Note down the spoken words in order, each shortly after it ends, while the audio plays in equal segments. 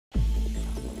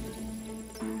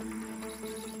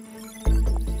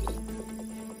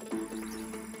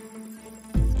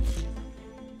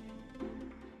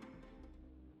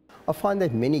I find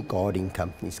that many guarding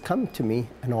companies come to me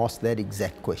and ask that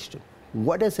exact question.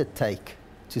 What does it take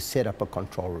to set up a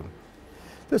control room?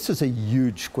 This is a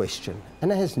huge question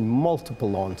and it has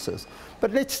multiple answers.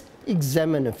 But let's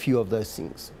examine a few of those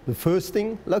things. The first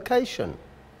thing, location.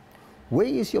 Where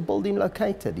is your building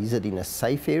located? Is it in a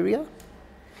safe area?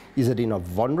 Is it in a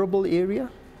vulnerable area?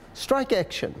 Strike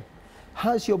action.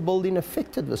 How is your building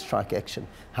affected with strike action?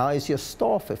 How is your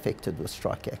staff affected with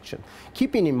strike action?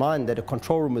 Keeping in mind that a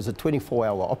control room is a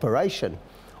 24-hour operation.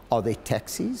 Are there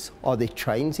taxis? Are there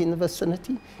trains in the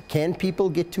vicinity? Can people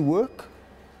get to work?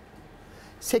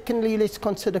 Secondly, let's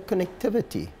consider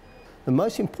connectivity. The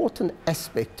most important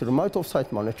aspect to remote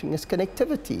offsite monitoring is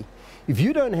connectivity. If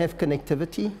you don't have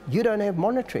connectivity, you don't have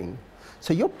monitoring.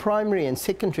 So your primary and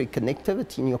secondary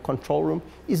connectivity in your control room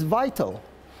is vital.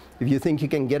 If you think you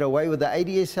can get away with the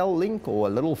ADSL link or a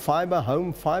little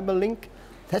home fiber link,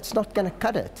 that's not going to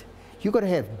cut it. You've got to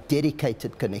have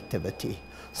dedicated connectivity.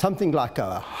 Something like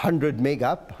 100 meg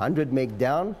up, 100 meg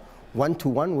down,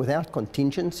 one-to-one without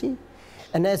contingency.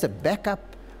 And as a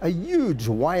backup, a huge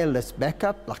wireless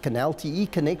backup, like an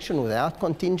LTE connection without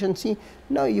contingency.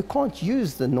 No, you can't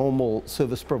use the normal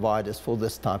service providers for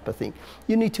this type of thing.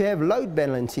 You need to have load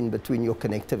balancing between your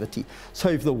connectivity. So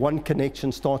if the one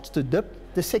connection starts to dip,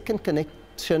 the second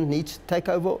connection needs to take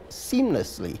over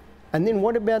seamlessly. And then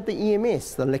what about the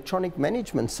EMS, the electronic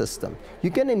management system?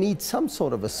 You're going to need some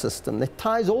sort of a system that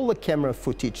ties all the camera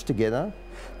footage together,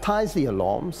 ties the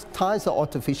alarms, ties the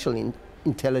artificial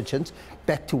intelligence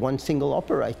back to one single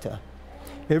operator.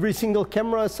 Every single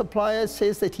camera supplier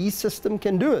says that his system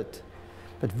can do it,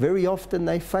 but very often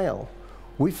they fail.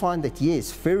 We find that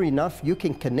yes, fair enough, you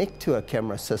can connect to a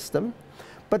camera system,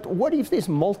 but what if there's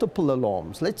multiple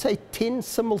alarms? Let's say 10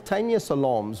 simultaneous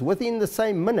alarms within the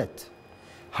same minute.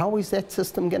 How is that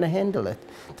system going to handle it?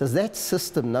 Does that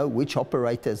system know which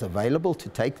operator is available to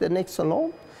take the next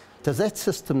alarm? Does that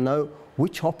system know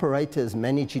which operator is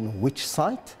managing which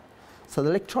site? So the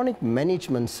electronic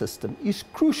management system is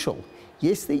crucial.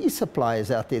 Yes, there are suppliers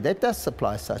out there that does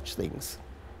supply such things.